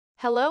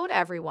Hello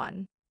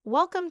everyone.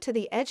 Welcome to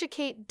the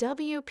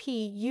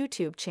𝗀𝗂𝗽𝗺𝗶𝗽𝗁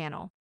YouTube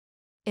channel.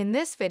 In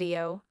this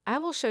video, I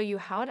will show you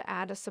how to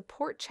add a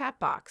support chat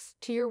box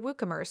to your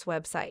WooCommerce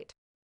website.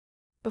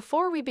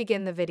 Before we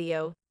begin the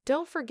video,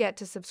 don't forget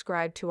to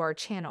subscribe to our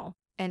channel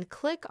and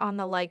click on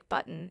the like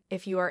button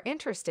if you are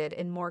interested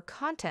in more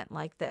content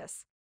like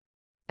this.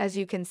 As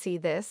you can see,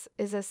 this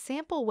is a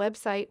sample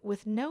website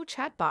with no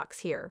chat box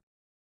here.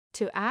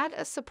 To add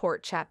a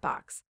support chat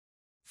box,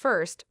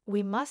 first,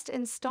 we must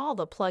install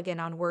the plugin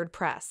on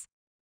WordPress.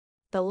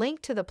 The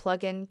link to the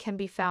plugin can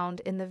be found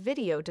in the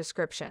video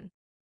description.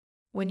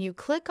 When you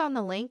click on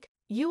the link,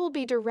 you will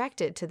be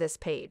directed to this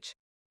page.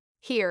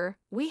 Here,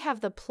 we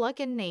have the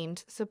plugin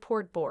named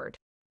Support Board.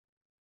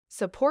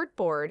 Support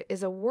Board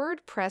is a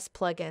WordPress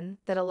plugin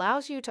that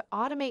allows you to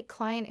automate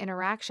client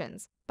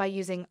interactions by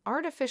using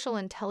artificial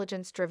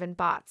intelligence-driven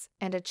bots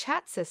and a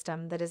chat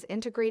system that is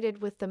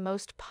integrated with the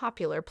most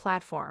popular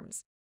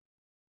platforms.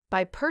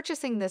 By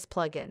purchasing this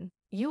plugin,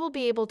 you will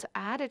be able to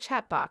add a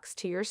chat box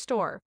to your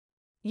store.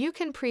 You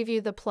can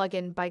preview the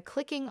plugin by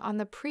clicking on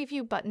the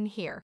preview button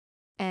here,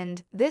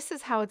 and this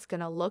is how it's going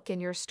to look in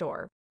your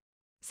store.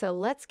 So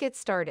let's get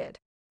started.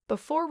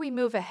 Before we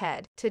move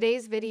ahead,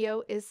 today's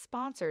video is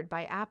sponsored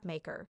by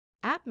AppMaker.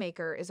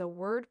 AppMaker is a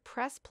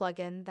WordPress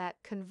plugin that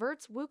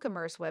converts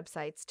WooCommerce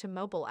websites to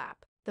mobile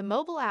app. The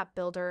mobile app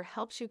builder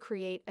helps you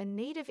create a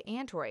native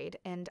Android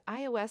and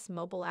iOS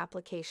mobile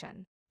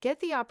application. Get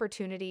the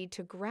opportunity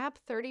to grab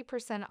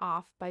 30%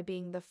 off by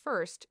being the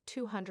first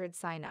 200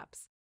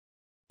 signups.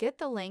 Get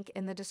the link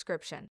in the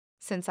description,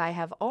 since I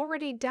have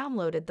already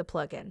downloaded the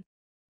plugin.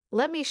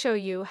 Let me show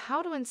you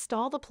how to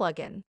install the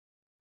plugin.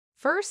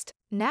 First,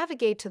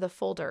 navigate to the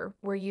folder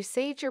where you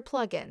saved your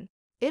plugin.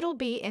 It'll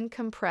be in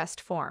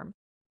compressed form.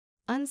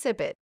 Unzip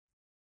it.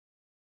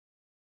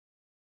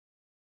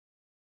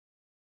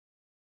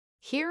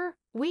 Here,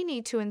 we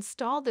need to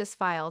install this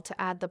file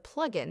to add the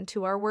plugin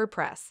to our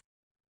WordPress.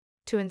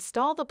 To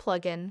install the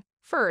plugin,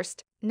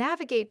 first,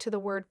 navigate to the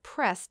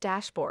WordPress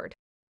dashboard.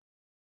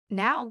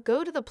 Now,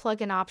 go to the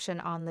plugin option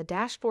on the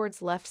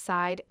dashboard's left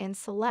side and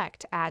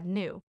select Add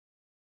New.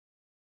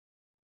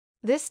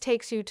 This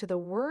takes you to the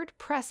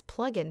WordPress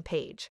plugin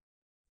page.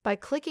 By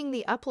clicking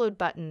the Upload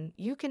button,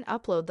 you can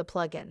upload the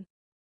plugin.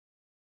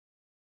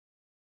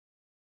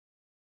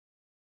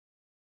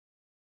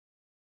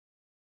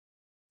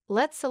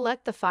 Let's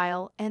select the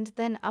file and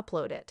then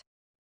upload it.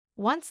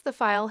 Once the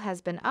file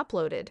has been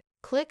uploaded,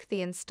 click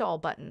the Install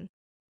button.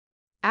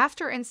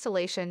 After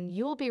installation,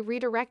 you will be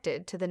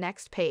redirected to the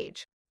next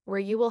page, where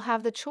you will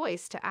have the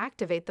choice to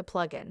activate the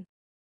plugin.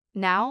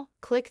 Now,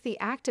 click the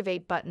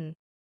Activate button.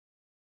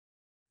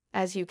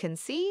 As you can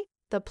see,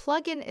 the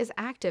plugin is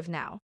active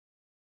now.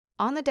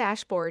 On the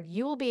dashboard,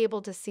 you will be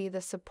able to see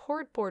the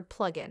Support Board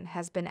plugin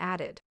has been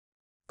added.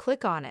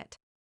 Click on it.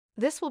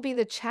 This will be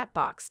the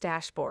Chatbox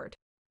dashboard.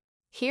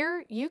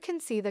 Here, you can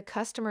see the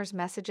customer's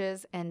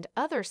messages and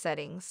other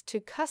settings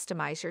to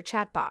customize your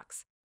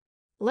chatbox.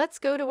 Let's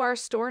go to our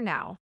store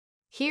now.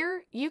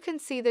 Here, you can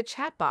see the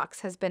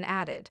chatbox has been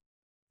added.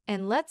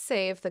 And let's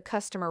say if the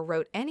customer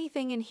wrote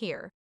anything in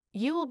here,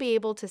 you will be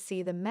able to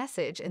see the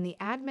message in the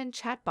admin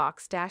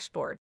chatbox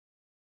dashboard.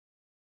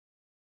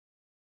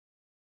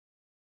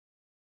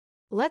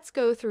 Let's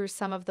go through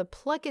some of the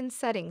plugin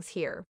settings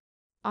here.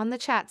 On the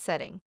chat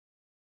setting.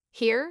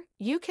 Here,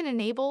 you can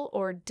enable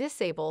or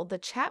disable the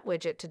chat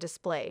widget to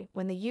display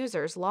when the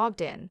user's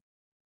logged in.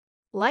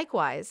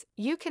 Likewise,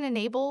 you can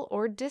enable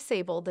or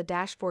disable the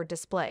dashboard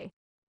display.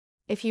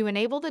 If you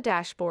enable the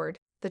dashboard,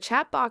 the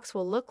chat box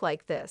will look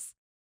like this.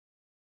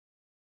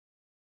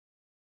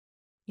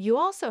 You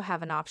also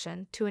have an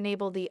option to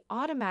enable the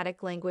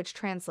automatic language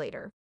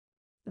translator.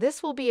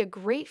 This will be a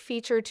great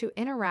feature to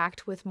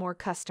interact with more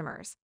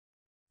customers.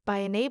 By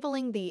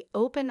enabling the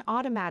Open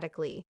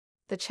Automatically,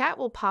 the chat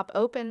will pop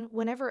open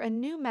whenever a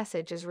new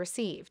message is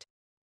received.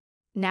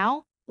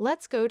 Now,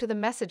 let's go to the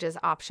Messages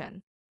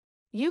option.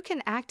 You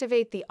can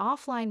activate the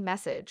offline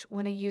message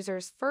when a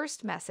user's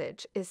first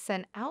message is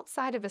sent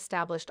outside of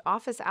established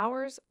office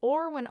hours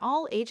or when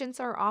all agents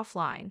are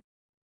offline.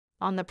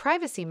 On the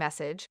Privacy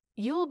message,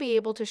 you will be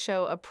able to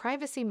show a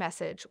privacy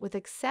message with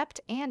accept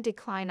and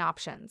decline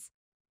options.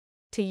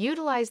 To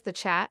utilize the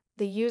chat,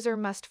 the user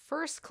must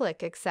first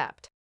click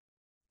Accept.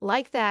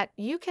 Like that,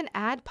 you can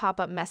add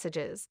pop-up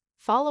messages,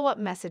 follow-up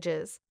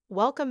messages,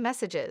 welcome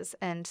messages,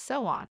 and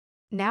so on.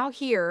 Now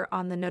here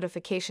on the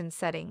notification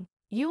setting,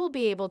 you will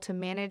be able to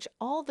manage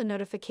all the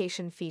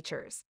notification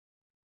features.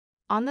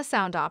 On the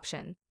sound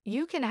option,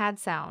 you can add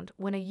sound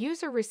when a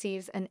user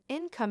receives an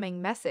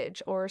incoming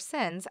message or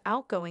sends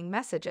outgoing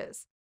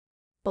messages.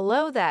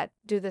 Below that,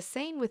 do the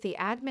same with the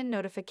admin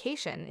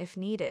notification if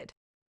needed.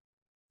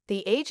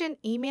 The agent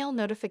email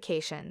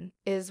notification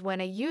is when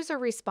a user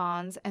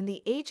responds and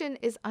the agent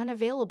is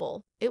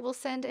unavailable, it will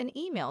send an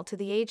email to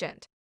the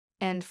agent.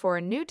 And for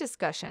a new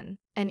discussion,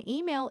 an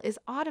email is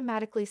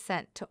automatically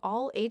sent to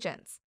all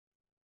agents.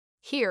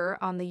 Here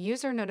on the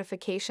user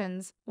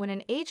notifications, when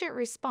an agent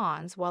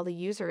responds while the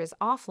user is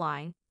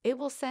offline, it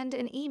will send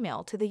an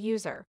email to the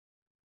user.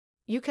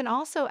 You can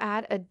also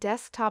add a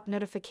desktop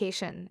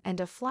notification and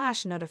a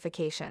flash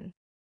notification.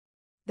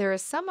 There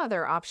is some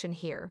other option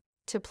here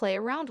to play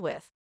around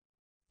with.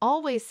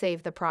 Always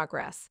save the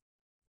progress.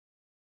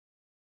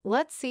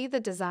 Let's see the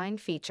design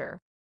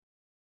feature.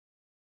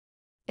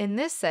 In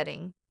this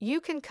setting,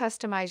 you can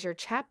customize your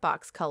chat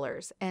box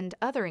colors and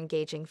other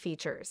engaging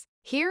features.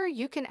 Here,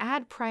 you can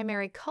add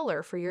primary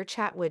color for your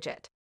chat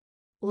widget.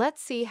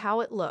 Let's see how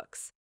it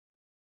looks.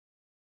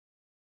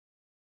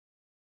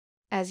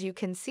 As you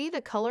can see,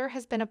 the color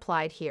has been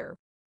applied here.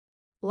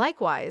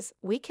 Likewise,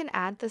 we can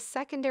add the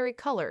secondary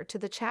color to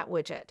the chat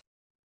widget.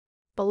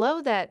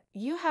 Below that,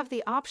 you have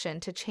the option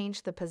to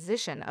change the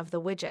position of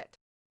the widget.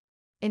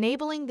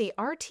 Enabling the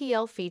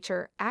RTL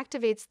feature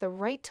activates the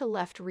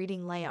right-to-left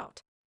reading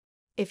layout.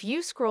 If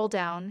you scroll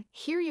down,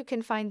 here you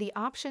can find the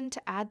option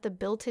to add the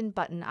built-in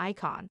button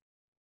icon.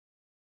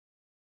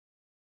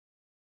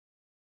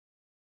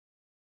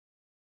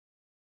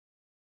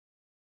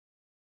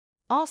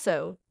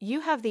 Also,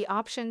 you have the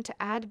option to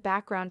add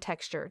background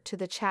texture to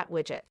the chat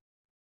widget.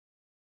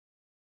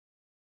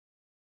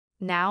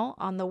 Now,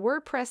 on the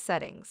WordPress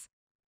settings.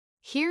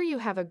 Here you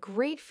have a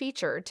great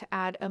feature to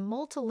add a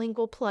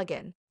multilingual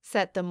plugin.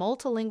 Set the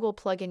multilingual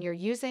plugin you're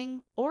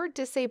using, or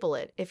disable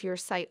it if your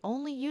site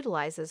only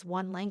utilizes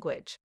one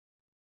language.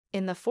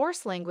 In the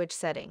force language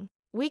setting,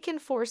 we can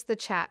force the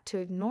chat to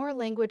ignore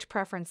language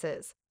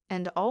preferences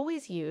and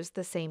always use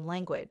the same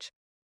language.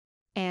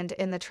 And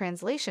in the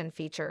translation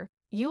feature,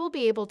 you will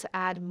be able to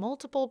add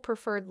multiple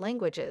preferred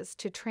languages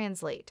to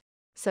translate.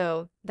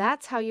 So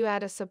that's how you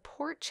add a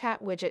support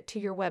chat widget to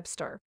your web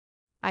store.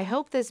 I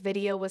hope this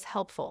video was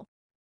helpful.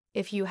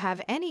 If you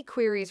have any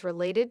queries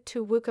related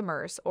to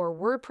WooCommerce or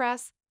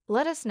WordPress,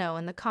 let us know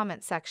in the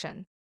comment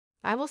section.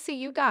 I will see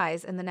you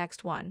guys in the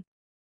next one.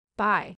 Bye.